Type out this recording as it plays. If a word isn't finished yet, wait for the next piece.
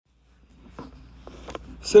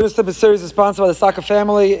Siddur series is sponsored by the Saka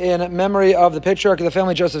family in memory of the patriarch of the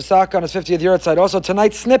family, Joseph Saka, on his 50th yahrzeit. Also,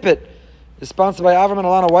 tonight's snippet is sponsored by Avram and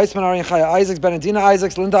Alana Weissman, Ari and Chaya Isaacs, Benedina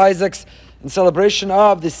Isaacs, Linda Isaacs, in celebration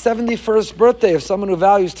of the 71st birthday of someone who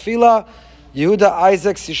values tefillah, Yehuda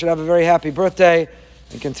Isaacs. You should have a very happy birthday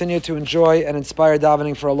and continue to enjoy and inspire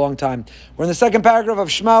davening for a long time. We're in the second paragraph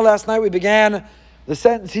of Shema. Last night we began the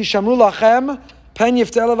sentence, Hishamru lachem, pen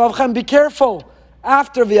yifteh levavchem. Be careful.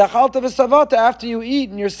 After v'yachalta v'savata, after you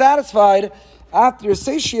eat and you're satisfied, after you're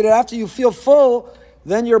satiated, after you feel full,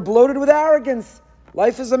 then you're bloated with arrogance.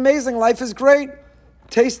 Life is amazing. Life is great.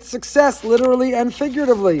 Taste success, literally and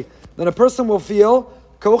figuratively. Then a person will feel,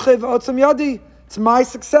 kochev otzam yadi, it's my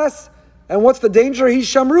success. And what's the danger?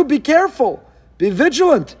 Hishamru, be careful. Be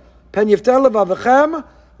vigilant. Pen yifteh levavchem,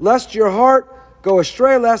 lest your heart go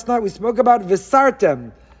astray. Last night we spoke about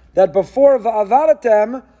visartem, that before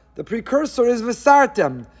va'avadatem, the precursor is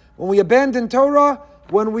visartem. When we abandon Torah,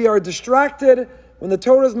 when we are distracted, when the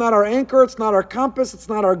Torah is not our anchor, it's not our compass, it's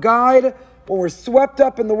not our guide, when we're swept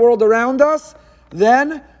up in the world around us,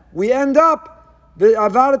 then we end up,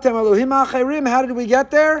 avadatem Elohim acherim. How did we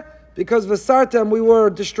get there? Because visartem, we were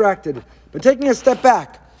distracted. But taking a step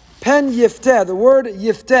back, pen yifteh, the word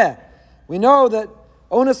yifteh, we know that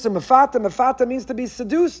onus and mefata means to be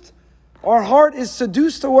seduced. Our heart is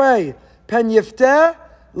seduced away. Pen yifteh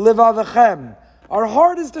livavechem. Our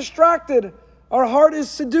heart is distracted. Our heart is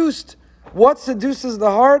seduced. What seduces the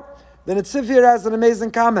heart? The Netziv here has an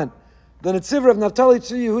amazing comment. The Netziv of Naftali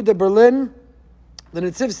Tzvi Yehuda Berlin, the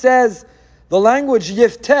Netziv says the language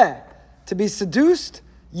yifteh, to be seduced,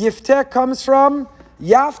 yifteh comes from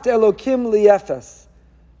yaft elokim liyefes.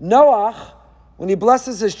 Noach, when he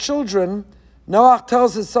blesses his children, Noach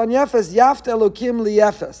tells his son Yefes, yaft elokim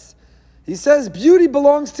liyefes. He says beauty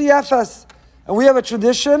belongs to Yefes. And we have a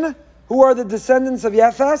tradition. Who are the descendants of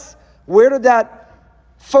Yefes? Where did that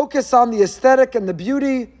focus on the aesthetic and the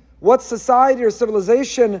beauty? What society or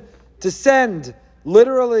civilization descend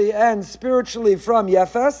literally and spiritually from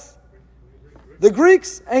Yefes? The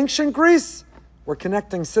Greeks, ancient Greece. We're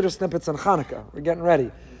connecting Siddur snippets on Hanukkah. We're getting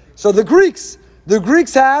ready. So the Greeks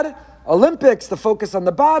had Olympics, the focus on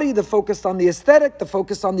the body, the focus on the aesthetic, the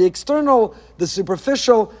focus on the external, the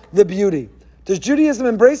superficial, the beauty. Does Judaism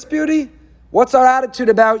embrace beauty? What's our attitude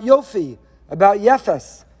about Yofi, about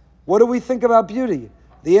Yefes? What do we think about beauty?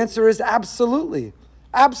 The answer is absolutely.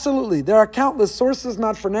 Absolutely. There are countless sources,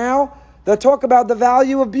 not for now, that talk about the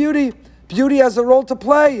value of beauty. Beauty has a role to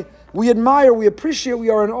play. We admire, we appreciate, we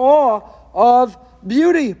are in awe of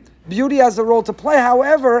beauty. Beauty has a role to play.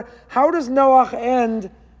 However, how does Noach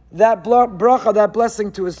end that bracha, that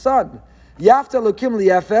blessing to his son? Yaft elokim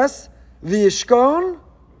liyefes v'yishkon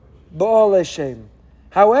ba'ol shem.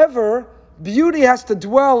 However, beauty has to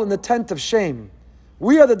dwell in the tent of shame.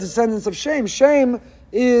 We are the descendants of shame. Shame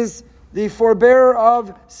is the forebearer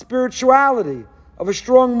of spirituality, of a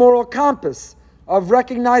strong moral compass, of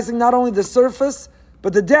recognizing not only the surface,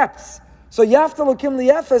 but the depths. So Yaft elokim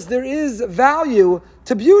liyefes, there is value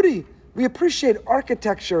to beauty. We appreciate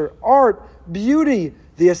architecture, art, beauty,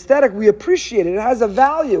 the aesthetic. We appreciate it. It has a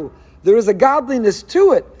value. There is a godliness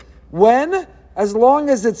to it. When, as long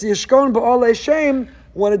as it's yishkon ba'olei shem,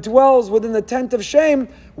 when it dwells within the tent of shame,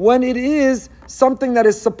 when it is something that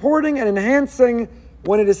is supporting and enhancing,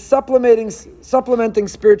 when it is supplementing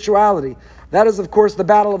spirituality. That is, of course, the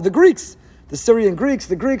battle of the Greeks, the Syrian Greeks,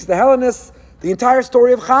 the Hellenists. The entire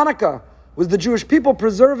story of Hanukkah was the Jewish people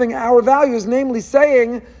preserving our values, namely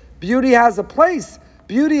saying beauty has a place.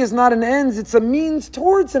 Beauty is not an ends, it's a means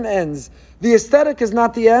towards an ends. The aesthetic is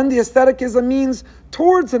not the end, the aesthetic is a means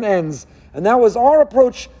towards an ends. And that was our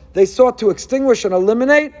approach. They sought to extinguish and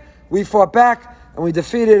eliminate. We fought back and we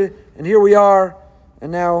defeated, and here we are.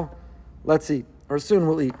 And now, let's eat, or soon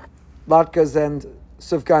we'll eat latkes and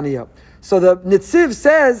sufganiya. So the Netziv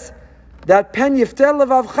says that pen yifteh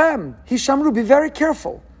levavchem, hishamru, be very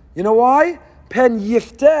careful. You know why? Pen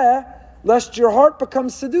yifteh, lest your heart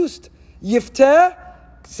becomes seduced. Yifteh,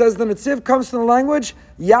 says the Netziv, comes from the language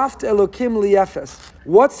yaft elokim liyefes.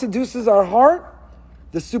 What seduces our heart?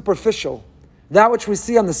 The superficial. That which we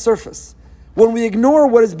see on the surface. When we ignore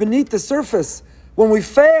what is beneath the surface, when we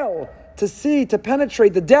fail to see, to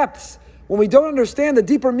penetrate the depths, when we don't understand the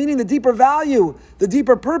deeper meaning, the deeper value, the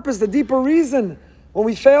deeper purpose, the deeper reason, when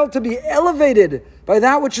we fail to be elevated by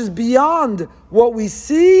that which is beyond what we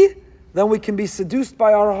see, then we can be seduced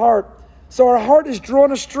by our heart. So our heart is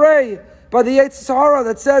drawn astray by the Yetzer Hara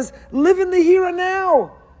that says, live in the here and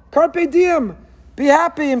now. Carpe diem. Be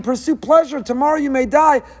happy and pursue pleasure. Tomorrow you may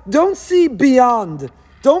die. Don't see beyond.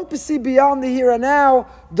 Don't see beyond the here and now.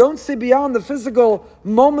 Don't see beyond the physical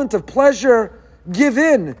moment of pleasure. Give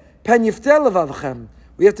in. Pen yifteh levavchem.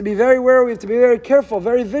 We have to be very wary, we have to be very careful,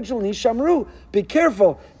 very vigilant. Hishamru, be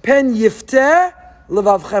careful. Pen yifteh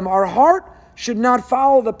levavchem. Our heart should not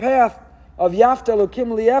follow the path of Yafteh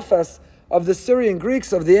Elokim liefes, of the Syrian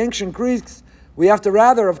Greeks, of the ancient Greeks. We have to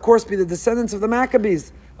rather, of course, be the descendants of the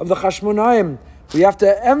Maccabees, of the Chashmonaim. We have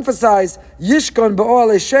to emphasize Yishkon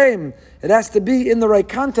Ba'ol Shem. It has to be in the right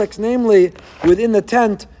context, namely within the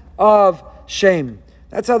tent of shame.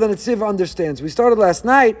 That's how the Netziv understands. We started last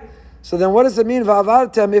night, so then what does it mean,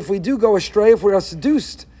 Va'avartem, if we do go astray, if we are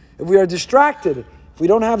seduced, if we are distracted, if we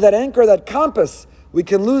don't have that anchor, that compass, we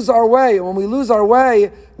can lose our way. And when we lose our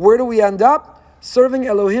way, where do we end up? Serving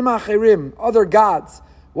Elohim Acherim, other gods.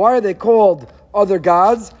 Why are they called other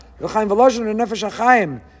gods? In Shar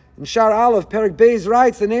Aleph, Perek Beis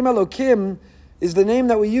writes, the name Elokim is the name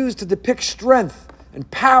that we use to depict strength and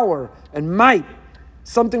power and might,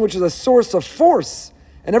 something which is a source of force.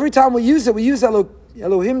 And every time we use it, we use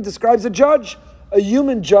Elohim describes a judge. A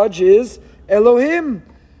human judge is Elohim.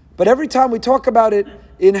 But every time we talk about it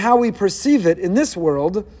in how we perceive it in this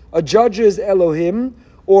world, a judge is Elohim,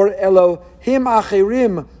 or Elohim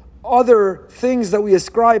Acherim, other things that we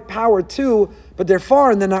ascribe power to, but they're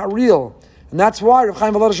foreign, they're not real. And that's why Rav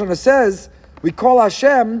Chaim Volozhin says, we call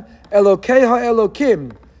Hashem Elokei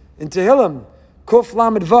HaElokim. In Tehillim, Kuf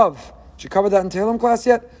Lamed Vav. Did you cover that in Tehillim class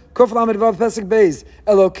yet? Kuf Lamed Vav Pesach Beis.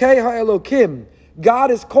 Elokei HaElokim.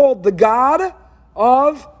 God is called the God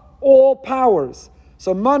of all powers.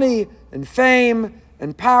 So money and fame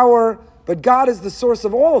and power, but God is the source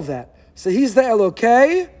of all of that. So He's the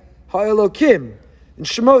Elokei HaElokim. In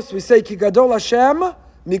Shemos we say, Ki Gadol Hashem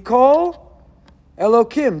Mikol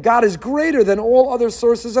Elokim. God is greater than all other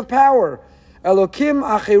sources of power. Elokim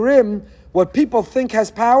Acherim, what people think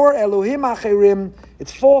has power, Elohim Acherim,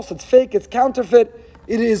 it's false, it's fake, it's counterfeit,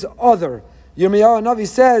 it is other. Yirmiyahu Navi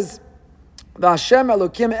says, V'Hashem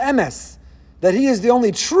Elokim Emes, that He is the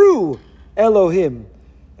only true Elohim.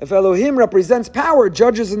 If Elohim represents power,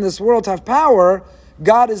 judges in this world have power,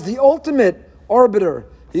 God is the ultimate arbiter.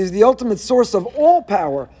 He is the ultimate source of all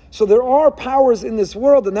power. So there are powers in this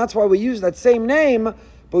world, and that's why we use that same name,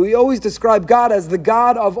 but we always describe God as the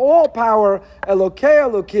God of all power, Elokei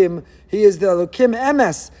Elokim. He is the Elokim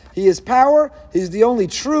Emes. He is power. He is the only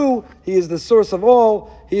true. He is the source of all.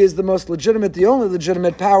 He is the most legitimate, the only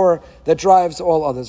legitimate power that drives all others.